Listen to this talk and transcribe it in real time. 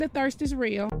The thirst is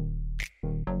real.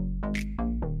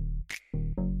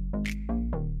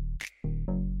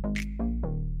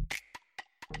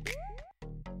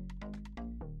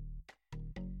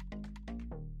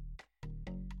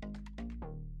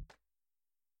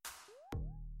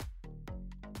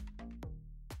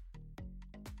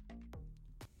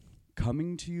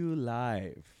 Coming to you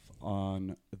live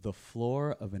on the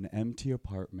floor of an empty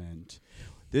apartment.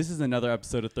 This is another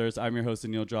episode of Thirst. I'm your host,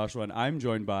 Neil Joshua, and I'm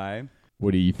joined by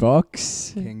Woody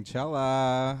Fox. King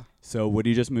Chella. So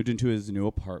Woody just moved into his new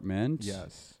apartment.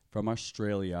 Yes. From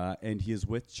Australia, and he is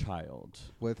with child.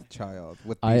 With child.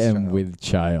 I am with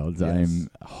child. Yes. I'm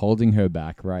holding her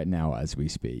back right now as we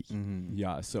speak. Mm-hmm.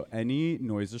 Yeah, so any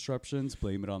noise disruptions,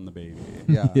 blame it on the baby.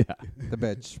 Yeah. Yeah. The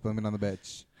bitch. Blame it on the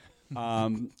bitch.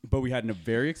 But we had a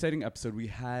very exciting episode. We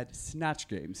had Snatch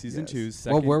Game, Season 2.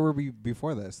 Well, where were we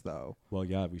before this, though? Well,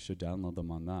 yeah, we should download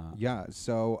them on that. Yeah.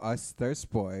 So us Thirst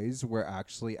Boys were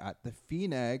actually at the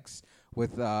Phoenix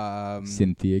with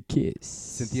Cynthia Kiss.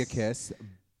 Cynthia Kiss,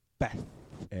 Beth,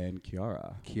 And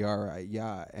Kiara.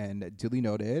 yeah, and duly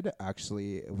noted.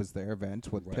 Actually, it was their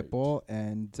event with Right. Pitbull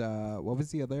and what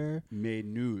was the other? Made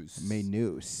News. May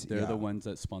News. They're yeah. the ones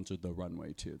that sponsored the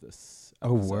runway too. This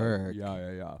Oh, episode. work.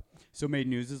 Yeah. So Made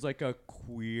News is like a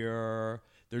queer.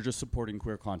 They're just supporting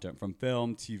queer content from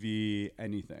film, TV,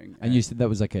 anything. And you said that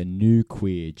was like a new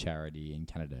queer charity in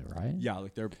Canada, right? Yeah,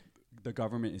 like the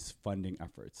government is funding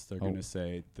efforts. They're going to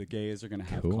say the gays are going to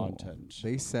have Cool. content.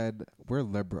 They said we're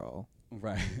liberal.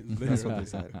 Right. That's what they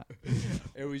said.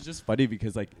 It was just funny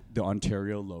because like the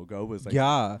Ontario logo was like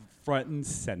Yeah. front and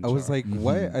center. I was like,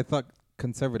 what? Mhm. I thought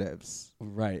conservatives.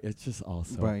 right. It's just all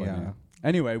so But funny. yeah.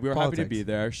 Anyway, we were happy to be Politics.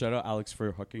 there. Shout out Alex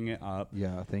for hooking it up.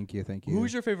 Yeah, thank you. Who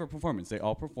was your favorite performance? They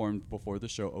all performed before the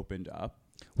show opened up.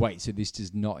 Wait, so this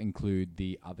does not include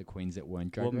the other queens that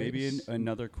weren't Drag Well, maybe Race?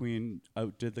 another queen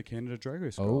outdid the Canada Drag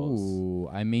Race girls. Oh,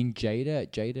 I mean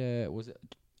Jada, was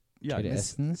it Yeah, Jada Miss-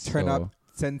 Essence? Turn or- up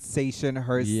sensation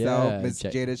herself, Yeah, Miss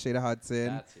Jada Shada Hudson.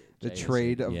 That's it, the Jada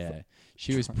trade Essence. of- Yeah,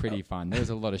 she was pretty fun. There was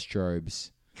a lot of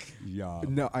strobes. Yeah.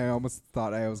 No, I almost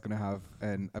thought I was gonna have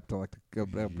an epileptic.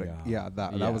 Yeah.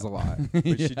 That was a lot. But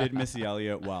she did Missy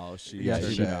Elliott well. She Yeah,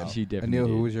 turned she it did. out. She definitely Anil,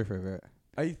 did. who was your favorite?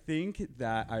 I think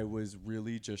that I was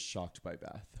really just shocked by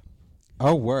Beth.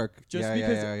 Oh, work. Just yeah,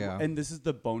 because, yeah. and this is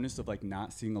the bonus of like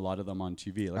not seeing a lot of them on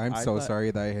TV. Like, I'm I so thought-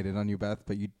 sorry that I hated on you, Beth,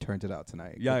 but you turned it out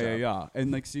tonight. Yeah, Good job.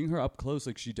 And like seeing her up close,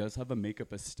 like she does have a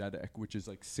makeup aesthetic, which is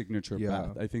like signature Yeah.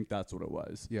 Beth. I think that's what it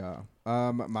was. Yeah.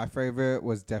 My favorite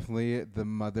was definitely the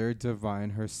Mother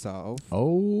Divine herself.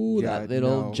 Oh, Yeah, that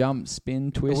little no. jump,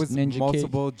 spin, twist, it was ninja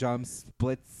multiple jumps,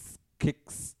 splits,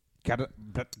 kicks.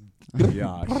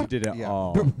 Yeah, she did it Yeah.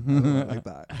 all. like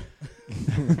that.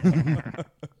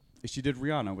 She did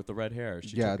Rihanna with the red hair.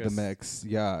 She Yeah, took the us- mix.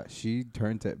 Yeah, she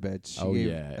turned it, bitch. She Oh, gave,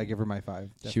 yeah. I give her my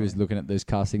 5. kick. She was looking at those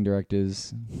casting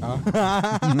directors.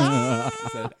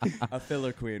 Said, a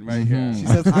filler queen right here. Mhm. She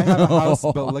says, I have a house,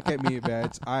 but look at me,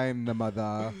 bitch. I'm the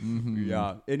mother. Mhm.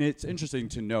 Yeah, and it's interesting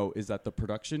to note is that the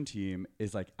production team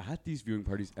is like at these viewing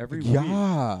parties every week.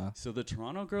 Yeah. So the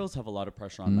Toronto girls have a lot of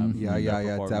pressure on them. Mhm. Yeah, when they're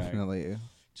yeah, performing. definitely.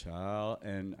 Child,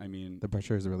 and I mean, The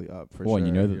pressure is really up for Well, sure. and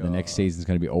you know that the next Yeah. season's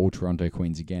going to be all Toronto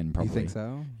Queens again, You probably. think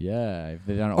so? Yeah, if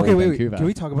they've done it Okay, all wait. Vancouver. Can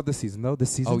we talk about the season, though? The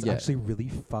season's yeah. actually really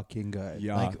fucking good.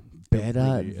 yeah, like it better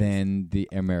really is. than the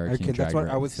American Okay, that's Drag what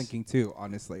I was Race. thinking, too,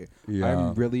 honestly. Yeah,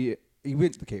 I'm really,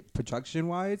 even, okay,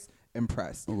 production-wise,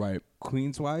 impressed. right.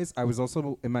 Queens-wise, I was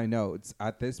also in my notes.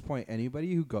 At this point,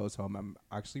 anybody who goes home, I'm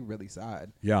actually really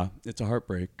sad. Yeah, it's a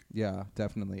heartbreak. Yeah,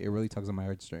 definitely. It really tugs on my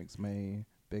heartstrings, my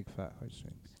big fat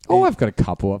heartstrings. Oh, I've got a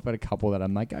couple. I've got a couple that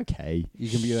I'm like, okay. You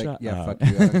can be like, Shut yeah, up. fuck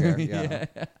you, I don't care.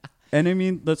 Yeah. And I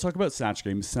mean, let's talk about Snatch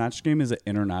Game. Snatch Game is an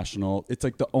international. It's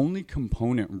like the only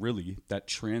component really that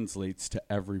translates to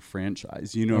every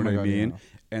franchise. You know Oh what my I God, mean? yeah.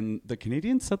 And the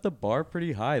Canadians set the bar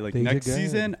pretty high. Like They did next good.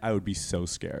 season, I would be so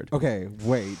scared. Okay,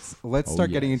 wait. Let's Oh, start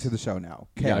getting yes. into the show now.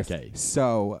 Yeah, okay.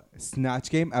 So, Snatch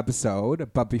Game episode,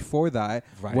 but before that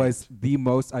Right. was the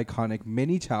most iconic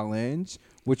mini challenge,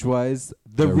 which was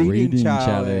the reading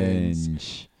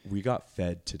challenge. We got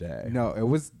fed today. No, it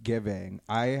was giving.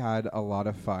 I had a lot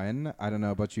of fun. I don't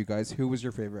know about you guys. Who was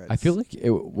your favorite? I feel like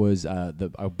it was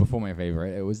before my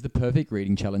favorite. It was the perfect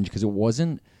reading challenge because it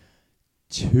wasn't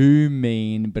too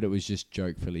mean, but it was just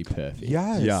jokefully perfect.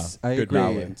 Yes, Yeah, I good agree.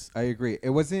 balance. I agree.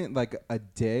 It wasn't like a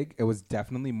dig. It was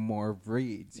definitely more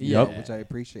reads. Yep. Which I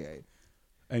appreciate.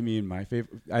 I mean, my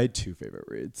favorite. I had two favorite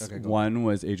reads. Okay, go One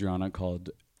was Adriana called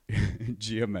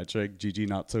Geometric, Gigi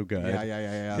Not So Good.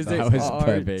 Yeah. 'Cause That they was are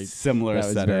perfect. Similar That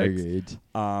was very aesthetics.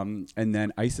 good. And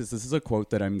then Isis, this is a quote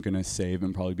that I'm going to save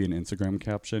and probably be an Instagram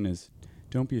caption, is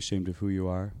don't be ashamed of who you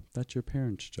are. That's your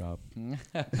parents' job.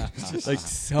 Like,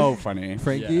 so funny.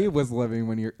 Frankie was living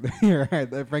when you're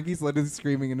right. Frankie's literally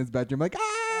screaming in his bedroom like,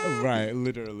 ah! Right,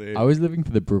 literally. I was living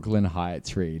for the Brooklyn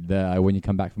Heights read. When you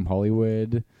come back from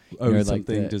Hollywood.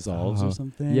 Something dissolves or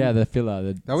something? Yeah, the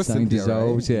filler. That was something Cynthia,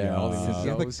 dissolves. right? Yeah, all the Yeah. You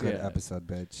had a dissolves, good yeah. episode,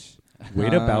 bitch. Way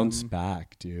to bounce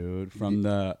back, dude. From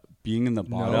the being in the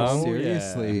bottom. No,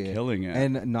 seriously. And killing it.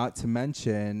 And not to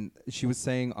mention, she was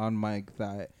saying on mic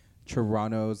that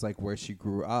Toronto's like where she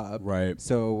grew up. Right.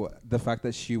 So the fact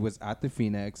that she was at the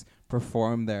Phoenix,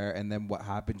 performed there, and then what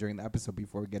happened during the episode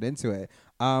before we get into it.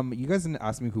 You guys didn't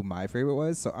ask me who my favorite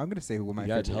was, so I'm gonna say who my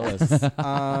favorite tell was.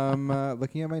 us.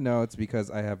 Looking at my notes because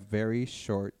I have very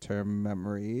short-term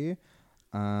memory.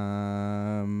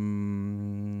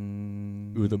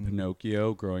 Ooh, the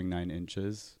Pinocchio growing 9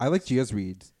 inches. I like Gia's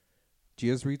reads.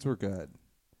 Gia's reads were good.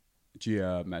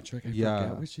 Geometric. I Yeah.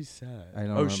 forget what she said. I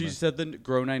don't she remember. said the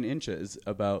grow 9 inches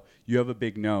about you have a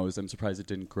big nose. I'm surprised it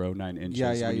didn't grow 9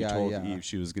 inches when you told Eve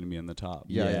she was going to be on the top.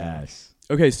 Yeah, Yes.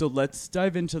 Okay, so let's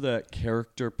dive into the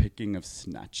character picking of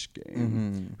Snatch Game.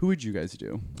 Mm-hmm. Who would you guys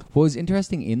do? Well, it's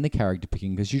interesting in the character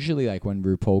picking because usually, like when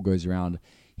RuPaul goes around,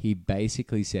 he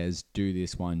basically says, "Do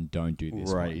this one, don't do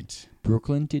this one."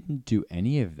 Brooklyn didn't do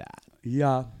any of that.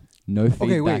 Yeah. No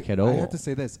feedback at all. I have to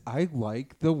say this. I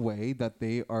like the way that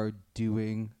they are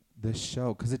doing the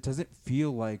show because it doesn't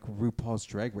feel like RuPaul's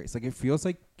Drag Race. Like it feels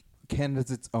like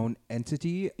Canada's its own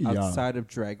entity outside of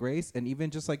Drag Race, and even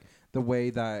just like the way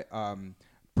that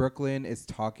Brooklyn is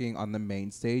talking on the main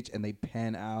stage and they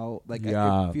pan out. Like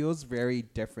it feels very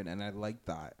different, and I like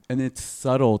that. And it's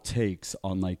subtle takes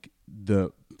on like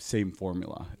the same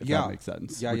formula, if that makes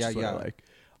sense. Yeah, which yeah, is what yeah. I like.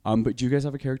 But do you guys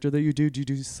have a character that you do? Do you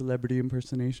do celebrity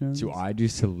impersonations? Do I do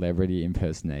celebrity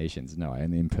impersonations? No, I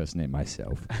only impersonate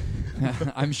myself.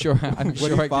 I'm sure.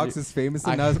 Woody Fox is famous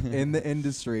enough in the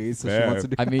industry, so she wants to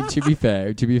do. I mean, to be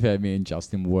fair, me and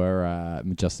Justin were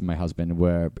my husband,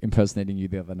 were impersonating you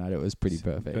the other night. It was pretty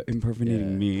perfect.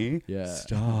 Impersonating me? Yeah.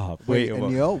 Stop. Wait,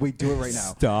 Neil, do it right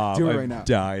now. Stop. Do it I'm right now.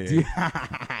 Dying.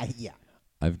 Yeah.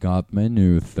 I've got my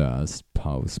new thirst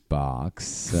post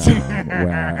box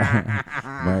where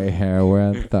my hair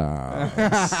with thirst.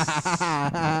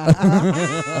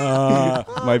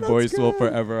 My voice will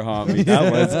forever haunt me.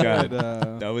 That was good.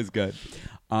 That was good.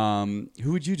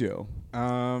 Who would you do?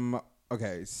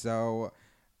 Okay, so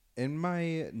in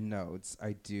my notes,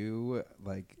 I do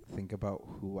like think about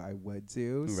who I would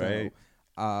do. Right.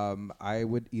 So, I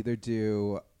would either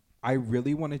do. I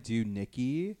really want to do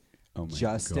Nicki. Oh my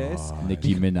Justice. God.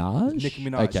 Nicki Minaj? Nicki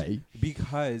Minaj. Okay.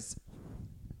 Because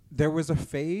there was a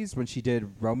phase when she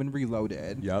did Roman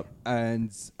Reloaded. Yep.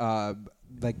 And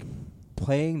like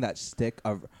playing that stick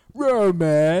of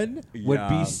Roman would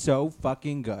Yeah. be so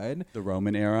fucking good. The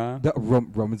Roman era? The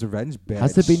Roman's Revenge, bitch.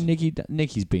 Has there been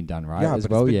Nicki's been done right Yeah, as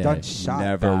but well? it's been Yeah. done shot.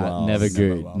 Never well. Never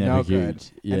good. well. Never No good.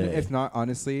 good. Yeah. And if not,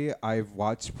 honestly, I've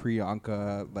watched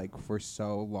Priyanka like for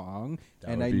so long,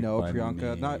 That and would I be know funny.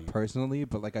 Priyanka not personally,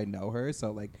 but like I know her,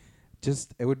 so like,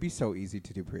 just it would be so easy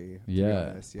to do Pri. To be Yeah.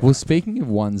 honest, Well, speaking of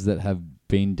ones that have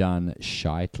been done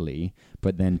shitely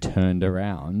but then turned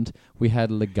around, we had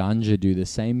Laganja do the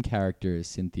same character as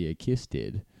Cynthia Kiss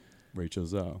did, Rachel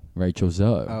Zoe. Rachel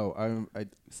Zoe.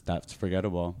 That's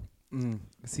forgettable.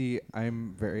 See,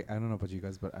 I'm very. I don't know about you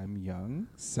guys, but I'm young,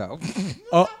 so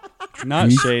Oh, not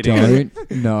You shading.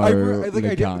 don't know I did-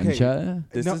 okay. Laganja?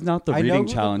 This No, is not the I know reading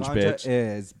who challenge, Laganja bitch.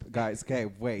 Is guys? Okay,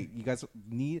 wait. You guys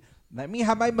need. Let me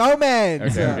have my moment.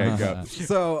 Okay, go.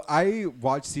 So I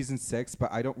watched season 6,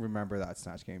 but I don't remember that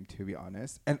Snatch Game, to be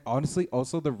honest. And honestly,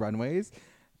 also the runways,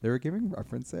 they were giving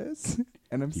references,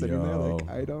 and I'm sitting there like,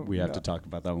 I don't. We have know. to talk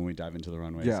about that when we dive into the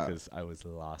runways Yeah. because I was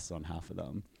lost on half of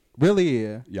them.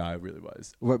 Really? Yeah, I really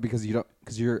was. What? Because you don't?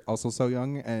 Because you're also so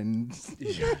young, and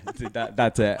Yeah,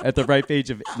 that's it. At the ripe age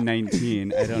of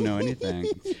 19, I don't know anything.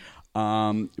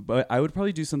 But I would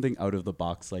probably do something out of the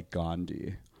box like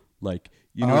Gandhi. Like,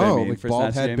 you know what I mean? like For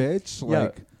bald Snatch head Game. bitch. Yeah,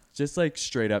 Like, just like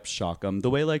straight up shock them. The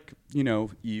way like, you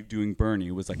know, Eve doing Bernie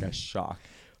was like a shock.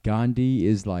 Gandhi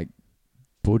is like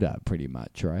Buddha, pretty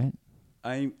much, right?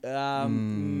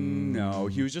 No,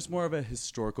 he was just more of a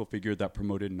historical figure that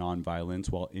promoted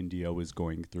nonviolence while India was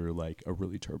going through like a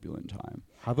really turbulent time.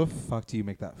 how the fuck do you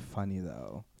make that funny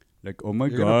though? Like, oh my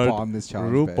You're gonna God, bomb this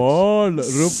challenge,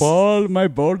 RuPaul, my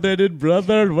bald-headed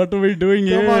brother, what are we doing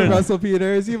Come here? on, Russell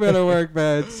Peters, you better work,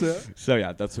 bitch. So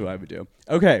yeah, that's who I would do.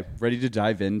 Okay, ready to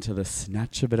dive into the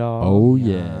snatch of it all? Oh,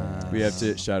 yeah. We have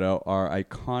to shout out our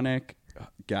iconic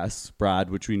guest, Brad,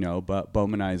 which we know, but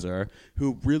Bowmanizer,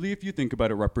 who really, if you think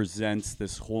about it, represents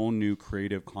this whole new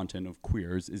creative content of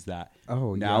queers, is that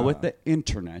now with the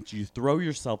internet, you throw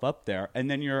yourself up there and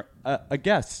then you're a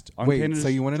guest on Canada's so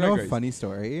you want to Drag know Race. a funny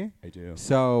story? I do.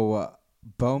 So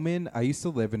Bowman, I used to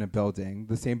live in a building,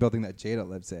 the same building that Jada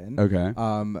lives in. Okay.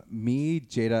 Me,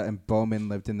 Jada, and Bowman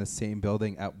lived in the same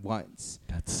building at once.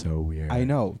 That's so weird. I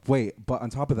know. Wait, but on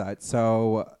top of that,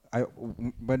 so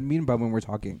when me and Bowman were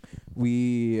talking,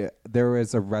 there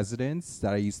was a residence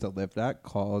that I used to live at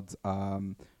called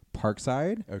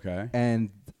Parkside. Okay. And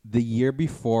the year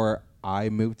before I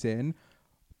moved in,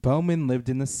 Bowman lived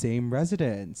in the same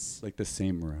residence. Like the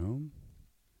same room?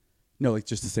 No, like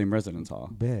just the same residence hall.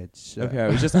 Bitch. Okay, I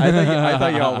was just I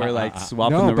thought y'all were like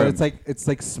swapping the room. No, but it's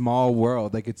like small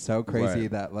world. Like it's so crazy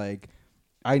Right. that like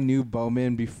I knew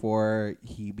Bowman before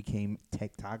he became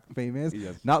TikTok famous.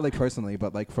 Yes. Not like personally,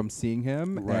 but like from seeing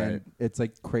him. Right. And it's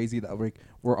like crazy that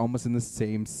we're almost in the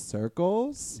same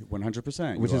circles.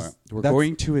 100%. Which is we're that's-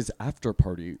 going to his after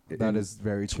party. That in is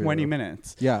very true. 20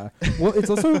 minutes. Yeah. Well,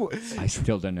 it's also I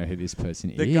still don't know who this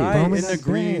person The is. guy Bowman's in the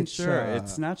green bitch, shirt.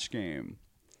 It's Snatch Game.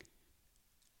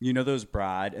 You know those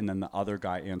Brad and then the other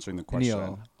guy answering the question.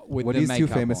 Neil. With What the he's too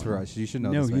makeup famous on. for us. You should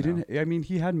know No, this he by now. didn't. I mean,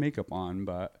 he had makeup on,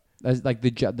 but That's like the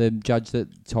judge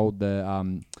that told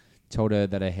her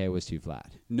that her hair was too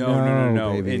flat.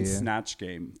 no. baby. In Snatch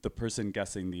Game, the person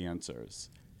guessing the answers.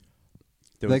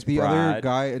 There Like was the Brad. other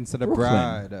guy instead of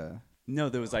Brooklyn. Brad. No,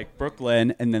 there was like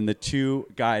Brooklyn, and then the two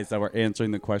guys that were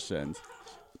answering the questions.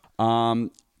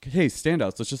 Hey,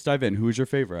 standouts. Let's just dive in. Who is your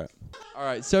favorite? All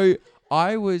right, so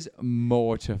I was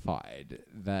mortified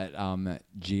that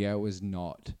Gia was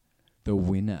not the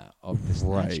winner of the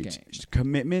Snatch Game.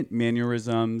 Commitment,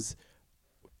 mannerisms.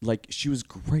 Like, she was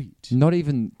great. Not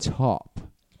even top.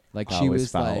 Like That she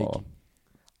was foul.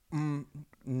 like,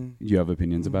 You have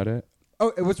opinions about it?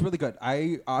 Oh, it was really good.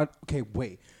 Okay,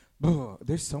 wait. Ugh,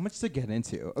 there's so much to get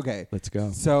into. Okay. Let's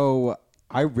go. So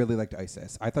I really liked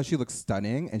Isis. I thought she looked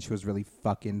stunning and she was really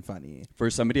fucking funny. For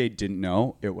somebody I didn't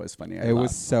know, it was funny. It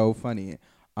was so funny.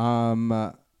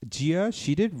 Gia,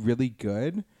 she did really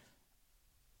good.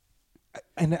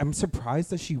 And I'm surprised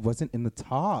that she wasn't in the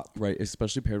top. right,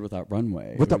 especially paired with that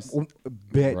runway. With It was-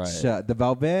 bitch, right. the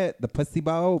velvet, the pussy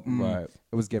bow. Right.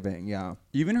 It was giving, yeah.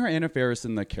 even her Anna Faris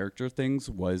and the character things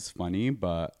was funny,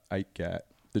 but I get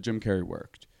the Jim Carrey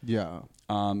worked. Yeah.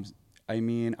 I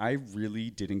mean, I really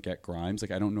didn't get Grimes.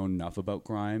 Like, I don't know enough about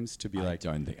Grimes to be I like.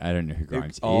 don't know who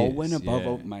Grimes It all is. went above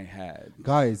yeah. my head.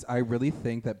 Guys, I really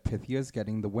think that Pythia's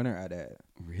getting the winner at it.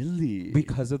 Really?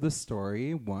 Because of the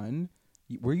story, one.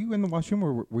 Were you in the washroom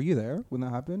or were you there when that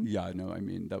happened? Yeah, no, I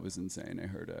mean, that was insane. I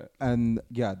heard it. And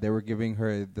yeah, they were giving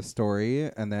her the story,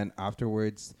 and then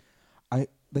afterwards,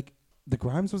 the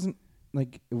Grimes wasn't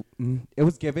like it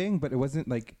was giving, but it wasn't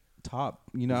like top,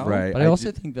 you know? Right. But I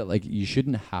also think that like you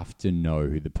shouldn't have to know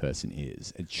who the person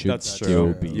is. It should That's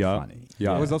still true. be Yeah. funny.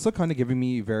 Yeah. It was also kind of giving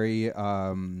me very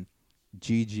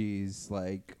Gigi's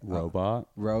like Robot.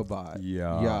 robot.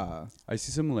 Yeah. Yeah. I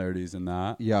see similarities in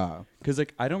that. Yeah. Because,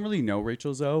 like, I don't really know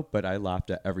Rachel Zoe, but I laughed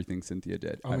at everything Cynthia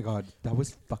did. Oh my god, that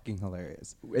was fucking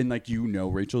hilarious. And, like, you know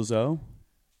Rachel Zoe?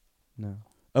 No.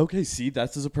 Okay, see,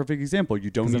 that's just a perfect example. You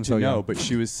don't 'Cause need I'm to so know, young. but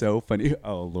she was so funny.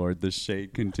 Oh, Lord, the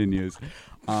shade continues.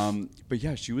 But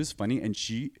yeah, she was funny, and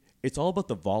it's all about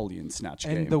the volley in Snatch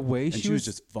And Game. the way and she was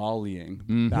was- just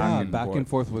volleying Back and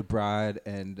forth with Brad,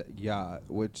 and yeah,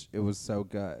 which it was so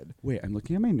good. Wait, I'm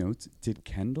looking at my notes. Did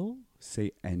Kendall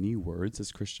say any words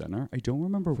as Kris Jenner? I don't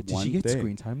remember Did one she get thing.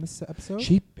 screen time this episode?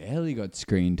 She barely got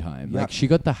screen time. Yeah. Like she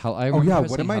got the hell. I Oh remember yeah, her one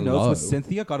of saying my hello. notes was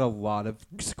Cynthia got a lot of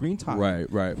screen time.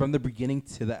 Right. From the beginning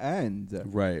to the end.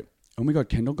 Right. Oh my God,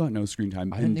 Kendall got no screen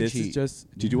time. I don't And think this is she-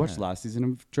 just. Did you watch yeah. last season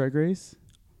of Drag Race?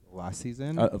 Last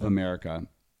season Of America.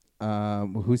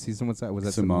 whose season was that? Was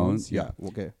that Simone's, Simone's? Yeah.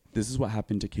 Okay. This is what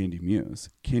happened to Candy Muse.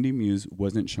 Candy Muse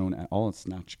wasn't shown at all in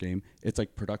Snatch Game. It's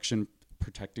like production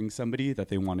protecting somebody that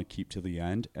they want to keep to the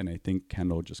end, and I think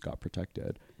Kendall just got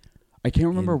protected. I can't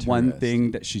remember one thing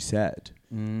that she said.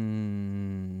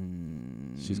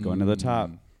 She's going to the top.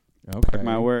 Okay. Mark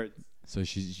my words. So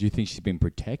you think she's been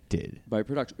protected? By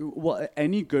production. Well,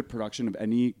 any good production of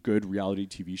any good reality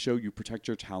TV show, you protect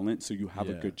your talent so you have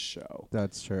a Yeah. good show.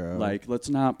 That's true. Like, let's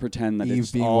not pretend that Eve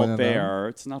it's being all one of them. fair.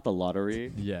 It's not the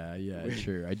lottery. Yeah,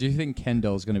 true. I do think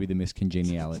Kendall's going to be the Miss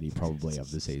Congeniality probably of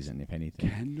the season, if anything.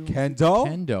 Kendall?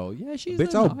 Kendall, yeah, she's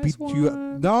Bitch, a I'll nice beat you up.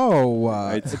 one. No.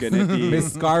 It's gonna be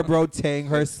Miss Scarborough Tang It's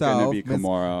gonna herself. be Miss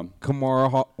Kimora. Kimora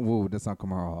Hall. Ooh, that's not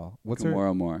Kimora Hall. What's her?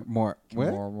 Kimora Moore. More.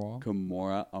 What? More.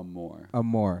 Kimora Amore.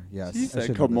 Amore. Yes. She I said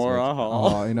should know this, Kimora right? Hall.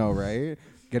 Oh, I know, right?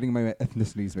 getting my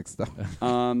ethnicities mixed up.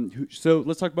 So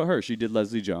let's talk about her. She did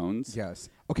Leslie Jones. Yes.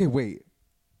 Okay, wait.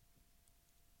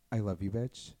 I love you,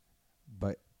 bitch.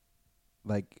 But,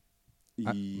 like...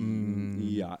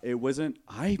 Yeah, it wasn't...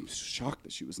 I'm shocked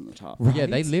that she was in the top. Right? Yeah,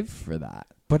 they live for that.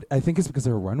 But I think it's because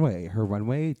of her runway. Her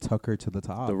runway took her to the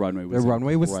top. The runway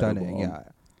was stunning, yeah.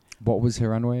 What was her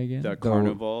runway again? The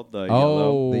carnival, the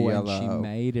yellow. The Oh, yellow. and she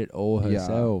made it all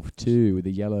herself, too, with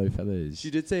the yellow feathers. She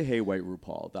did say, "Hey, white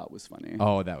RuPaul." That was funny.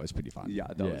 Oh, that was pretty fun. Yeah,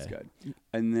 that was good.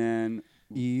 And then...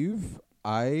 Eve,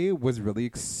 I was really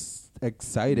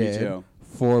excited... Me too.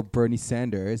 For Bernie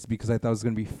Sanders because I thought it was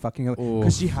gonna be fucking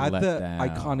because she had the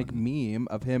iconic meme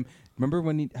of him. Remember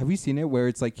when? Have you seen it? Where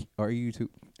it's like, are you too?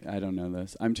 I don't know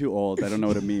this. I'm too old. I don't know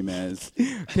what a meme is.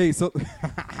 Okay,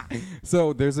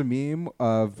 so there's a meme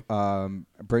of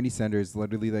Bernie Sanders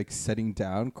literally like sitting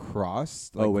down,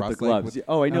 crossed. Like, with the gloves.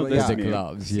 I know this the meme.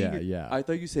 gloves. Yeah. I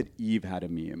thought you said Eve had a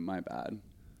meme. My bad.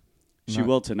 She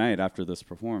will tonight after this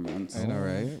performance. I know,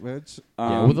 right? Which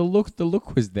well, the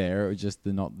look was there. It was just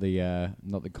not the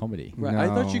comedy. Right. No. I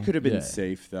thought she could have been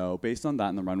safe though. Based on that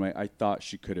in the runway, I thought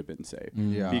she could have been safe.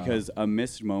 Yeah. Because a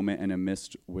missed moment and a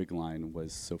missed wig line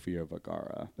was Sofia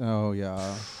Vergara. Oh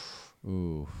yeah.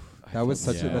 Ooh. That was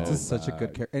such such a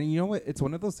good character. And you know what? It's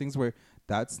one of those things where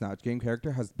that Snatch Game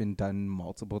character has been done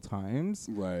multiple times.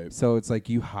 Right. So it's like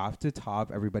you have to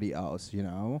top everybody else, you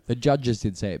know? The judges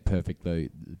did say it perfectly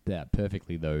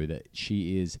though that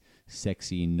she is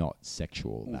sexy, not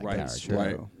sexual. That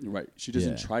character. Right. She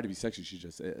doesn't try to be sexy. She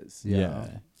just is.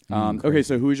 Yeah. Okay,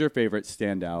 so who's your favorite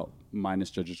standout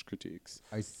minus judges' critiques?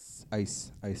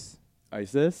 Isis?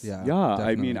 Yeah, I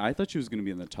definitely. mean, I thought she was going to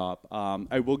be in the top.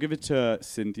 I will give it to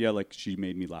Cynthia. Like, she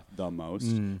made me laugh the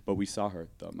most, but we saw her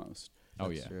the most.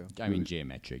 That's true. I mean,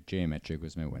 Geometric. Geometric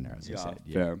was my winner, as I said.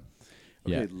 Fair.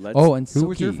 Okay, let's... and who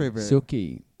was your favorite?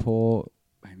 Suki. Poor...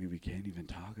 I mean, we can't even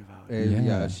talk about it.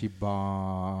 Yeah, she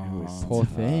bombed. Poor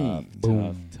thing.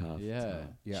 Tough. Yeah.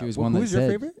 Yeah. She was one that who's your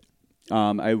favorite?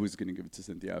 I was going to give it to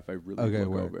Cynthia if I really look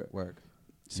over it. Work.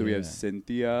 So we have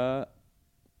Cynthia,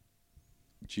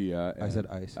 Gia, and I said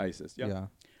Isis. Yeah.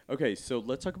 Okay, so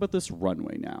let's talk about this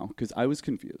runway now, because I was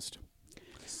confused.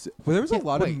 Well, there was a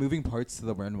lot of moving parts to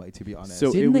the runway, to be honest.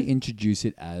 So didn't they introduce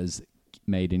it as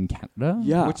made in Canada?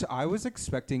 Yeah. Which I was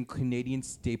expecting Canadian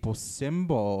staple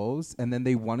symbols, and then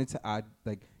they wanted to add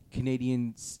like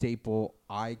Canadian staple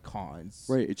icons.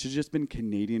 Right, it should have just been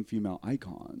Canadian female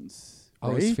icons.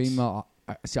 Oh, right? it's female.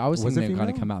 So I was thinking they were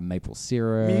going to come out maple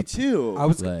syrup. Me too. I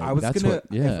was Like, gonna.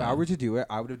 If I were to do it,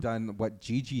 I would have done what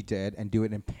Gigi did and do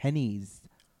it in pennies.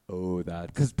 Oh, that's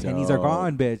because pennies are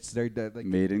gone, bitch. They're like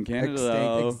made in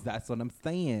Canada. That's what I'm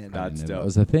saying. That's dope. That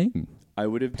was a thing. I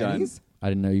would have done. I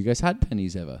didn't know you guys had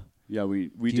pennies ever. Yeah, we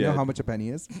do you know how much a penny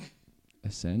is?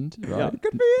 A cent, right? Yeah.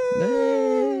 Good for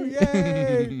you!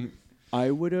 Yay!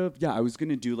 I would have. Yeah, I was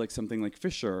gonna do like something like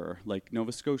Fisher, like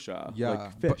Nova Scotia,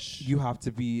 like fish. But you have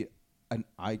to be an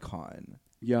icon.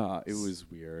 Yeah, it was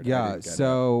weird. Yeah.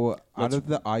 So out of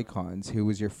the icons, who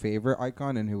was your favorite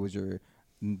icon and who was your?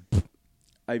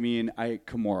 I mean,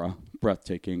 Kimora,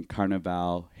 breathtaking,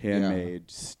 Carnival, handmade,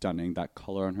 stunning. That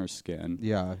color on her skin.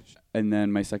 Yeah. And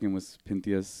then my second was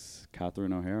Pynthia's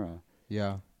Catherine O'Hara.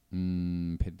 Yeah.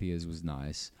 Pynthia's was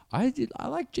nice. I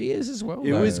like Gia's as well.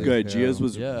 It was good. Gia's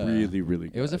was really, really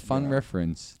good. It was a fun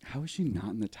reference. How is she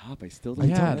not in the top? I still don't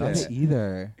get it. it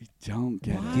either. I don't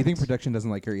get it. Do you think production doesn't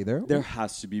like her either? There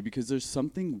has to be, because there's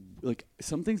something, like,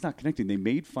 something's not connecting. They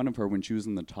made fun of her when she was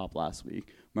in the top last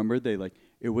week. Remember,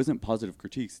 it wasn't positive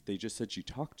critiques. They just said she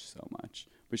talked so much,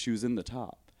 but she was in the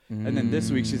top. And then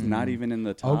this week, she's not even in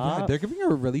the top. Oh, yeah. They're giving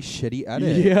her a really shitty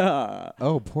edit. Yeah.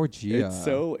 Oh, poor Gia. It's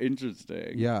so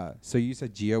interesting. Yeah. So you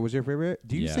said Gia was your favorite?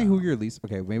 Do you say who your least?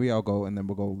 Okay, maybe I'll go and then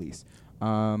we'll go least.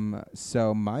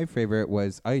 So my favorite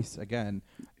was Ice again.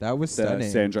 That was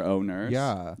stunning. Sandra Oh nurse.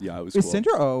 Yeah. Yeah, it was Is cool.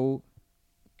 Sandra Oh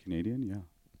Canadian? Yeah.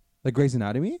 like Grey's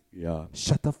Anatomy? Yeah.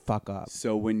 Shut the fuck up.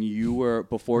 So when you were,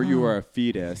 before you were a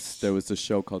fetus, there was a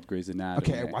show called Grey's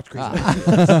Anatomy. Okay, I watched Grey's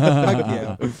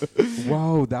Anatomy.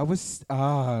 Whoa, that was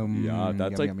yeah,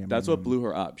 that's what blew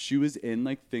her up. She was in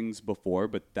like things before,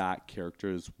 but that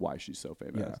character is why she's so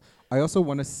famous. Yeah. I also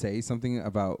want to say something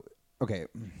about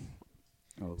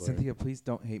Oh, Cynthia, please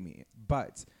don't hate me.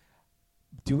 But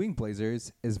doing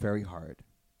blazers is very hard.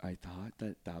 I thought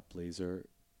that blazer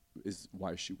is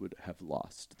why she would have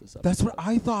lost this episode. That's what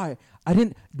I thought.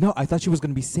 I thought she was going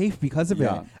to be safe because of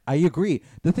it. I agree.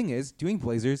 The thing is, doing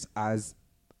blazers as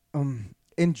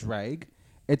in drag,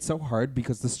 it's so hard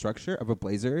because the structure of a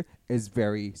blazer is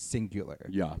very singular.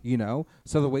 Yeah. You know?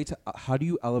 So the way to how do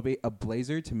you elevate a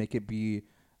blazer to make it be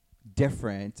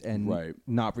different and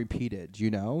not repeated,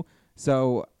 you know?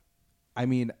 So I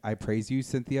mean, I praise you,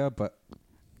 Cynthia, but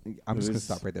I'm just going to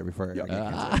stop right there before I get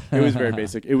canceled. It was very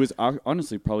basic. It was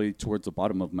honestly probably towards the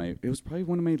bottom of my... It was probably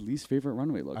one of my least favorite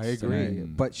runway looks. I agree.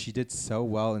 But she did so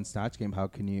well in Snatch Game. How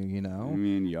can you know? I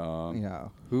mean, yeah. Yeah.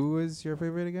 Who was your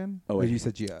favorite again? Oh, you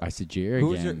said Gia. I said Gia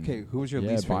again. Who was your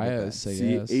least favorite? Bias,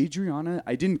 See, Adriana,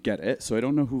 I didn't get it, so I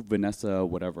don't know who Vanessa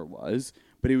whatever was,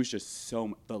 but it was just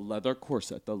so... The leather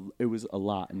corset, it was a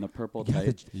lot, and the purple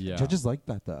type. Judges liked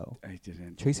that, though. I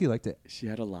didn't. Tracy liked it. She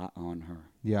had a lot on her.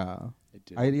 Yeah.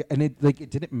 It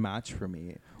didn't match for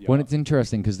me. Yeah. When it's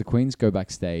interesting because the queens go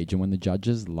backstage and when the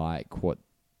judges like what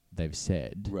they've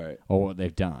said or what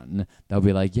they've done, they'll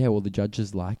be like, yeah, well, the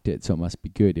judges liked it, so it must be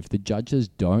good. If the judges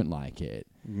don't like it,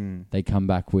 they come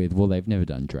back with, well, they've never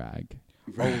done drag.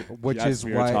 Which is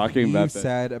what you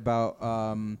said about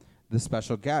the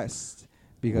special guest.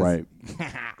 Because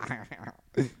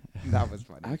that was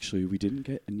funny. Actually, we didn't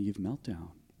get an Eve meltdown.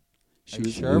 She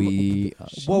was sure.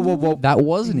 Whoa! That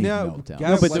wasn't even meltdown.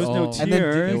 No, but there was no tears. And then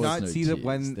did you not see that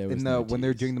when when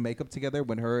they're doing the makeup together,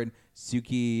 when her and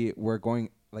Suki were going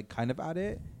like kind of at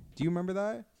it? Do you remember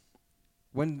that?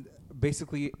 When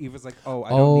basically Eve was like, "Oh, I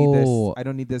don't need this. I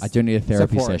don't need this. I don't need a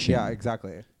therapy session." Yeah,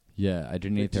 exactly. Yeah, I do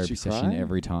need a therapy session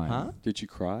every time. Huh? Did she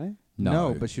cry?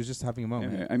 No, but she was just having a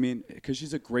moment. Yeah, I mean, because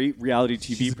she's a great reality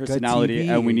TV personality,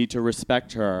 and we need to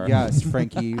respect her. Yes,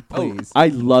 Frankie, please. I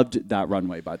loved that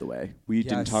runway, by the way. We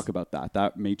didn't talk about that.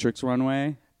 That Matrix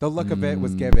runway. The look of it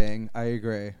was giving. I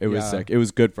agree. It was sick. It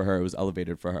was good for her. It was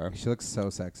elevated for her. She looks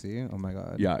so sexy. Oh, my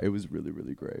God. Yeah, it was really,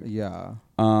 really great. Yeah.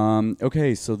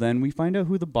 Okay, so then we find out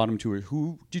who the bottom two are.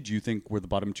 Who did you think were the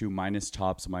bottom two, minus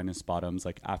tops, minus bottoms,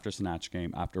 like after Snatch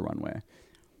Game, after runway?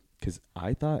 Because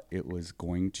I thought it was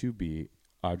going to be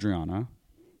Adriana,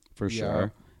 for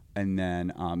sure. And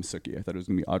then Suki. I thought it was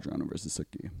going to be Adriana versus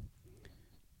Suki.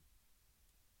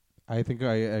 I think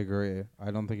I agree.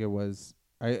 I don't think it was...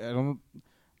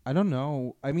 I don't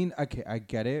know. I mean, okay, I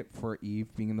get it for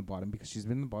Eve being in the bottom because she's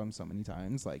been in the bottom so many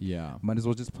times. Like, might as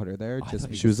well just put her there.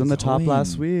 She was in the top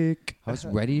last week. I was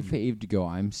ready for Eve to go.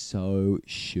 I'm so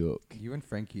shook. You and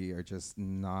Frankie are just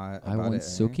not. I want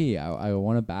Suki. I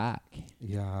want her back.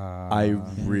 Yeah, I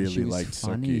really liked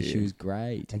Suki. She was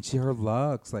great, and her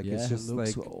looks like it's just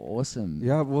looks like awesome.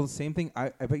 Yeah, well, the same thing.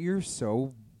 I bet you're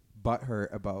so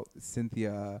butthurt about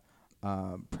Cynthia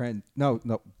Prince. No.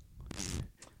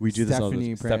 We do this all the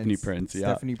time. Stephanie Prince,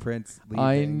 yeah. Stephanie Prince leaving.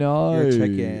 I know. Your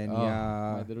chicken,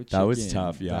 yeah. That was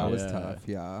tough, yeah. That was tough,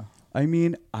 yeah. I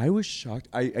mean, I was shocked.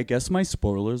 I guess my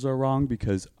spoilers are wrong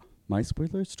because my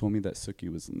spoilers told me that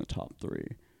Suki was in the top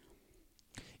 3.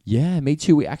 Yeah, me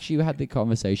too. We actually had the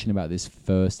conversation about this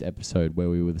first episode where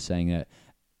we were saying that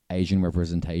Asian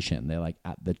representation, they're like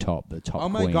at the top Oh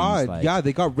my queens, God. like, yeah,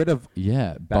 they got rid of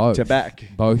back to back.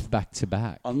 Both back to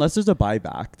back. Unless there's a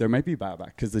buyback. There might be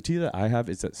buyback because the tea that I have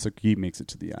is that Suki makes it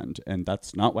to the end, and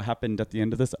that's not what happened at the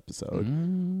end of this episode.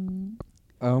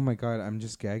 Oh my God, I'm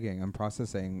just gagging. I'm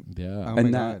processing. Yeah. Oh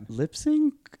and my that lip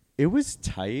sync, it was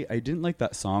tight. I didn't like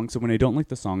that song, so when I don't like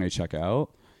the song, I check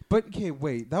out. But okay,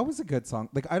 wait, that was a good song.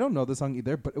 Like, I don't know the song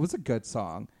either, but it was a good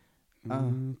song.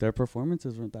 Their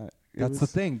performances weren't that. That's the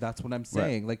thing. That's what I'm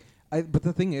saying. Right. But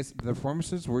the thing is, the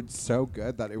performances were so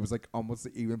good that it was like almost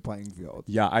an even playing field.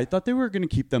 Yeah, I thought they were going to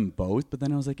keep them both, but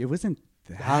then I was like, it wasn't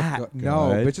that good. No,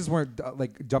 bitches weren't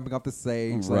like jumping off the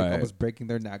stage, like almost breaking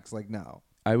their necks. Like, no.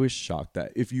 I was shocked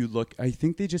that if you look, I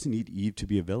think they just need Eve to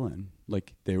be a villain.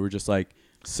 Like, they were just like,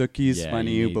 Suki's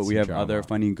funny, but we have other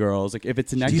funny girls. Like, if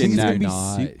it's neck and neck.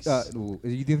 Do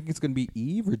you think it's going to be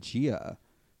Eve or Gia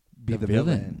be the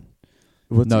villain?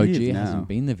 No, Gia hasn't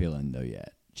been the villain though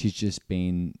yet. She's just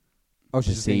been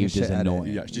perceived as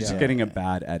annoying. Yeah, she's just getting a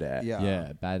bad edit.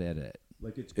 Yeah, bad edit.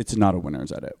 Like it's not a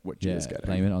winner's edit. What Gia's getting.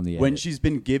 Blame it on the edit. When she's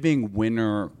been giving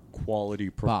winner quality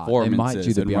performances. They might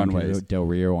do the Bianca runways. Del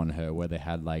Rio on her, where they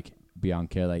had like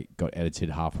Bianca got edited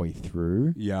halfway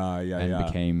through.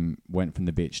 And went from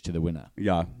the bitch to the winner.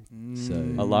 Yeah. So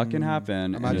a lot can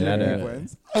happen. Imagine Eve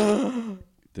wins.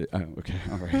 Okay,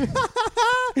 all right.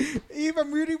 Eve,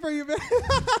 I'm rooting for you, man.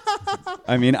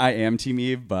 I mean, I am Team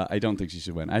Eve, but I don't think she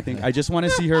should win. I just want to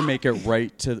see her make it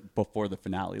right to before the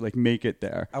finale. Like, make it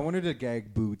there. I wanted to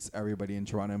gag Boots everybody in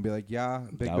Toronto and be like, yeah,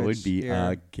 big that bitch would be here.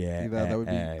 a gag. That would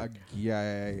be a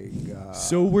gag.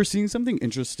 So we're seeing something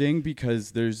interesting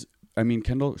because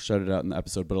Kendall shut it out in the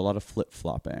episode, but a lot of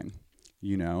flip-flopping.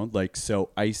 You know, like,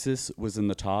 so Isis was in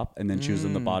the top, and then she was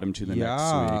in the bottom to the next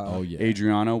week. Oh, yeah.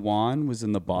 Adriana Wan was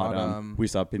in the bottom. We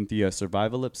saw Pinthia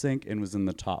survive a lip sync and was in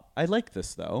the top. I like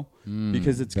this, though,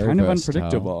 because it's kind of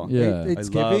unpredictable. Yeah. It's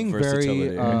giving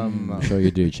very... I'm sure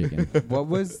you do, chicken. What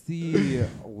was the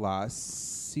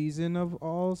last season of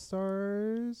All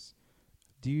Stars?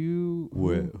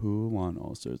 Wait, who won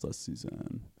All Stars last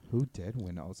season? Who did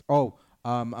win All Stars?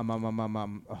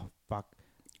 Fuck.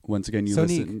 Once again, you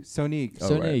listen. Sonique.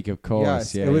 Sonique, of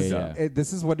course. Yes,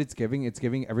 this is what it's giving. It's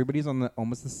giving everybody's on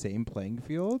almost the same playing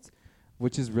field,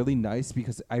 which is really nice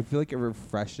because I feel like it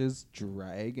refreshes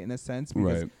drag in a sense.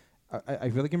 Because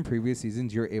I feel like in previous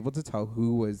seasons, you're able to tell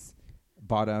who was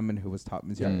bottom and who was top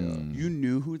material. You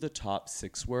knew who the top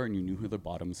 6 were and you knew who the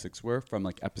bottom 6 were from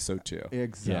like episode 2.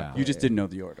 Exactly. Yeah. You just didn't know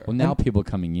the order. Well, now people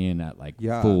coming in at like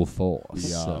full force.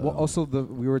 Yeah. So. Well, also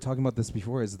we were talking about this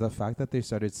before. Is the fact that they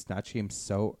started Snatch Game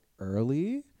so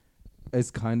early is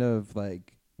kind of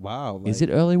like wow. Like, is it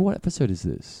early? What episode is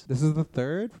this? This is the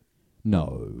 3rd.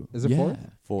 No. Is it 4th?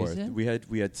 4th.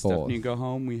 We had Stephanie go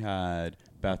home. We had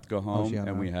Beth go home, Oceana.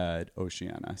 And we had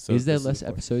Oceana. So is there less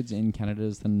episodes in Canada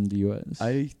than the US?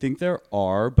 I think there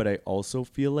are, but I also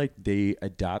feel like they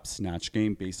adapt Snatch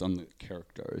Game based on the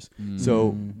characters.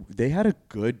 So they had a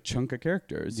good chunk of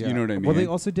characters. Yeah. You know what I mean? Well, they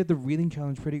also did the reading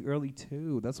challenge pretty early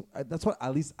too. That's what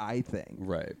at least I think.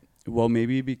 Right. Well,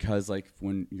 maybe because like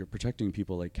when you're protecting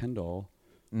people like Kendall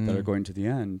that are going to the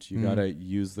end, you gotta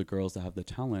use the girls that have the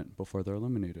talent before they're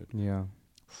eliminated. Yeah.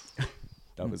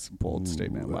 That was a bold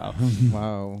statement. Wow.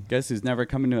 Wow. Guess who's never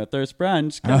coming to a thirst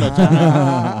brunch?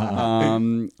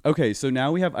 Okay, so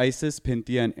now we have Isis,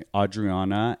 Pinthia, and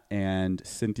Adriana, and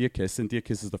Cynthia Kiss. Cynthia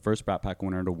Kiss is the first Brat Pack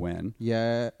winner to win.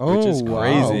 Yeah. Which is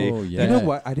crazy. Oh, yeah. You know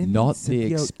what? I didn't Not think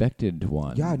the expected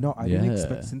one. Yeah, no, I didn't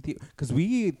expect Cynthia. Because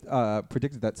we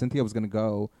predicted that Cynthia was going to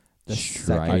go the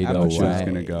second episode. She was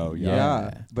going to go.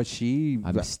 Yeah. But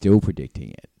I'm still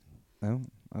predicting it. Oh.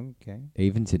 Okay.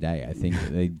 Even today, I think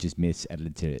they just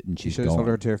misedited it, and she's gone. You should have told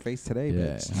her to her face today,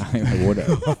 bitch. I would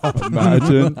have.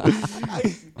 Imagine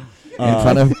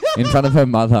in front of her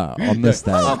mother on the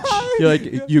stage. You're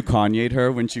like you Kanye'd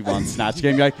her when she won Snatch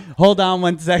Game. You're like, hold on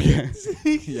 1 second.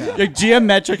 Like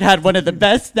Geometric had one of the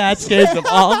best Snatch Games of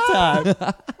all time.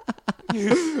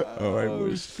 I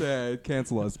wish.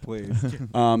 Cancel us, please.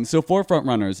 So 4 front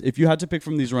runners. If you had to pick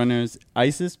from these runners,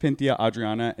 Isis, Pinthia,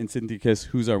 Adriana, and Cynthia Kiss,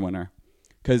 who's our winner?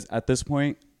 Because at this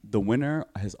point, the winner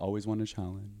has always won a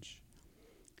challenge.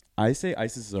 I say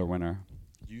Isis is our winner.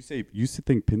 You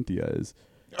think Pinthia is.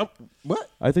 Oh, what?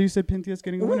 I thought you said Pinthia is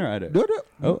getting a winner at it. No.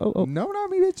 Oh. No,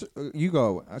 not me, bitch. You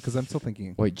go, because I'm still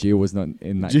thinking. Wait, Gia was not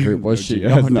in that group, was she?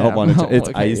 It's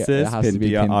Isis,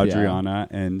 Pinthia, Adriana,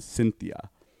 and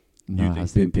Cynthia. No, it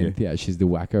has to be Pinthia. She's the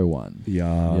wacko one.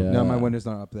 Yeah. No, my winner's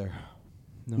not up there.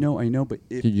 No, I know, but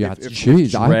if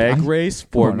choose. Drag Race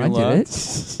Formula,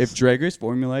 if Drag Race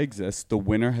Formula exists, the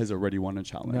winner has already won a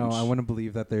challenge. No, I want to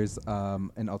believe that there's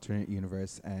an alternate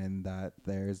universe and that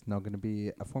there's not going to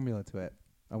be a formula to it.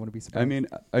 I want to be surprised.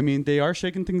 I mean, they are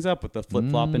shaking things up with the flip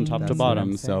flop and top to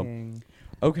bottom. So,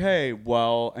 okay.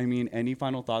 Well, any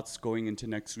final thoughts going into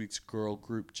next week's girl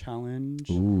group challenge?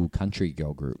 Ooh, country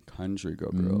girl group. Country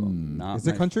girl. Not is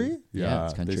it country? Yeah,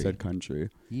 it's country. They said country.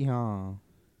 Yeah.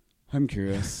 I'm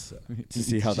curious to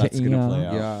see how that's going to play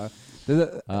out.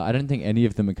 Yeah. I don't think any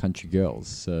of them are country girls,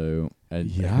 so...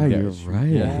 you're right.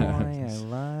 Yeah. Boy, I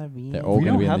love you. They're all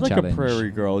going to be in the challenge. We don't have like a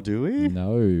prairie girl, do we?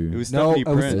 No. It was Stephanie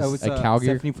Prince. It was a Calgary.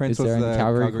 Stephanie Prince is there was any the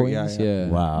Calgary Queens? Yeah.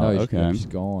 Wow. No, okay. she's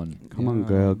gone. Come on,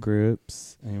 girl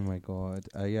groups. Oh my god.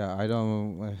 I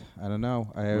don't know.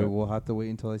 Will have to wait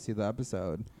until I see the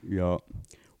episode. Yeah.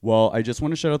 Well, I just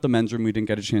want to shout out the men's room. We didn't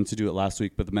get a chance to do it last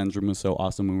week, but the men's room was so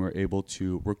awesome. We were able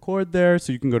to record there.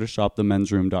 So you can go to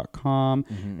shopthemensroom.com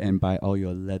and buy all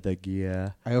your leather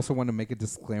gear. I also want to make a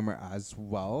disclaimer as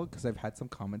well, because I've had some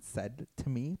comments said to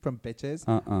me from bitches.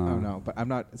 Oh, no, but I'm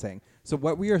not saying. So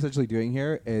what we are essentially doing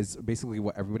here is basically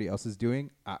what everybody else is doing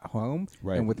at home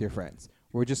and with your friends.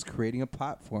 We're just creating a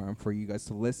platform for you guys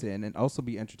to listen and also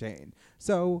be entertained.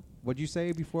 So, what'd you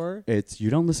say before? You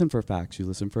don't listen for facts, you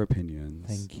listen for opinions.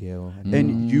 Thank you.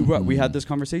 And we had this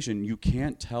conversation. You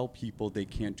can't tell people they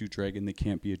can't do drag and they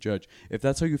can't be a judge. If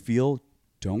that's how you feel,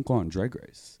 don't go on Drag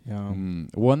Race. Yeah.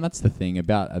 Well, and that's the thing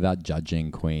about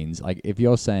judging queens. Like, if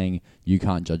you're saying you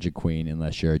can't judge a queen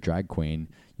unless you're a drag queen,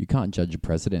 you can't judge a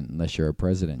president unless you're a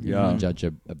president. You can't judge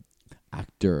a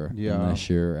actor unless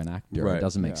you're an actor. Right. It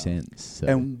doesn't make sense. So.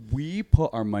 And we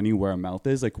put our money where our mouth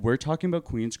is. Like, we're talking about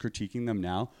queens, critiquing them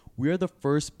now. We are the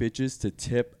first bitches to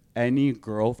tip any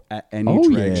girl at any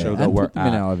drag show that we're at.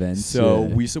 Our events, so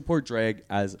we support drag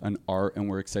as an art, and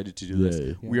we're excited to do this.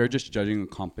 Yeah. We are just judging a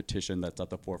competition that's at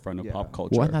the forefront of pop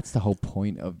culture. Well, that's the whole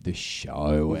point of the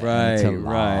show. Right.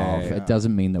 It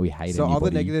doesn't mean that we hate so anybody. All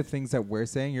the negative things that we're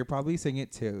saying, you're probably saying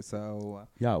it too. So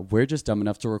yeah, we're just dumb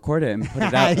enough to record it and put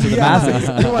it out to the masses.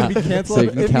 I don't want to be canceled. So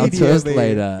you can cancel us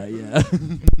later. Yeah.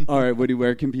 All right, Woody,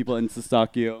 where can people Insta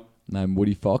stalk you? I'm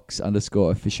Woody Fox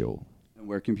 _official. And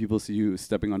where can people see you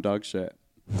stepping on dog shit?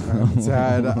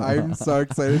 Dad, I'm so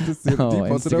excited to see it.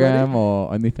 Instagram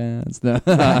or OnlyFans? No.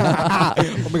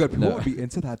 Oh my god, people would be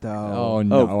into that though. Oh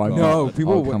no, I'm no, not.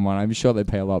 people. Come on, I'm sure they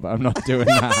pay a lot, but I'm not doing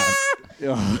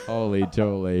that. Holy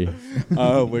jolly.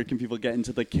 Where can people get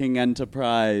into the King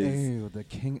Enterprise? Ew, the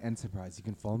King Enterprise. You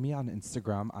can follow me on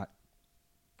Instagram at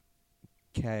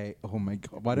K. Oh my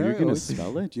god. What are you gonna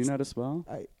spell it? Do you know how to spell?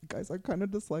 Guys, I'm kind of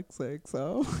dyslexic,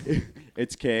 so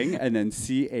it's King and then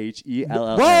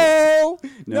CHELLA. Whoa!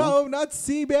 No, not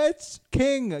C, bitch.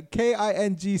 King.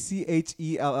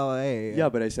 KINGCHELLA. Yeah,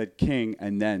 but I said King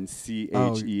and then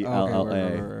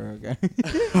CHELLA. Okay.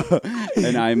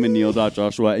 And I'm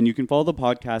Anil.Joshua, and you can follow the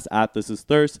podcast at This Is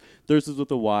Thirst. Thirst is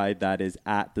with a Y. That is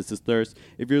at This Is Thirst.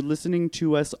 If you're listening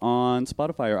to us on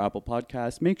Spotify or Apple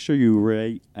Podcasts, make sure you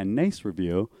rate a nice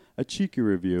review, a cheeky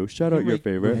review. Shout out your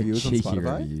favorite. Reviews on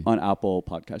Spotify? On Apple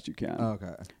Podcast, you can.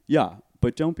 Okay. Yeah.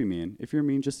 But don't be mean. If you're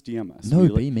mean, just DM us. No,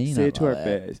 be mean. Say it to our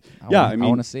face. I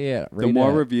want to see it. The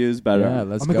more reviews, better. Yeah,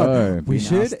 let's go. We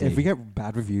should, if we get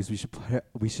bad reviews, we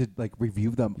should like review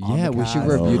them. Yeah, we should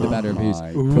review the bad reviews.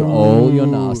 Put all your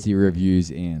nasty reviews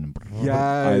in. Yeah,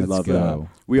 I love that.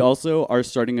 We also are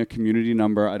starting a community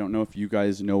number. I don't know if you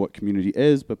guys know what community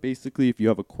is, but basically, if you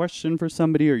have a question for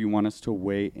somebody or you want us to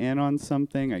weigh in on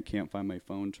something, I can't find my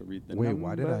phone to read the number. Wait,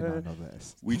 why did I not know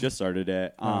this? We just started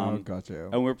it. Got you.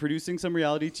 And we're producing some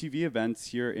reality TV events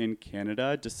here in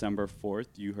Canada, December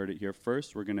 4th. You heard it here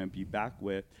first. We're going to be back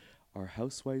with our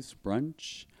Housewives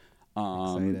Brunch.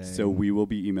 So we will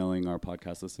be emailing our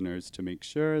podcast listeners to make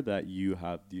sure that you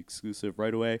have the exclusive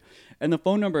right away. And the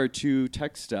phone number to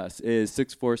text us is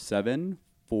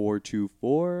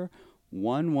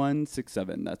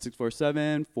 647-424-1167. That's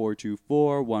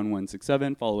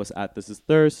 647-424-1167. Follow us at This Is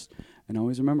Thirst. And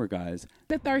always remember, guys,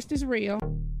 the thirst is real.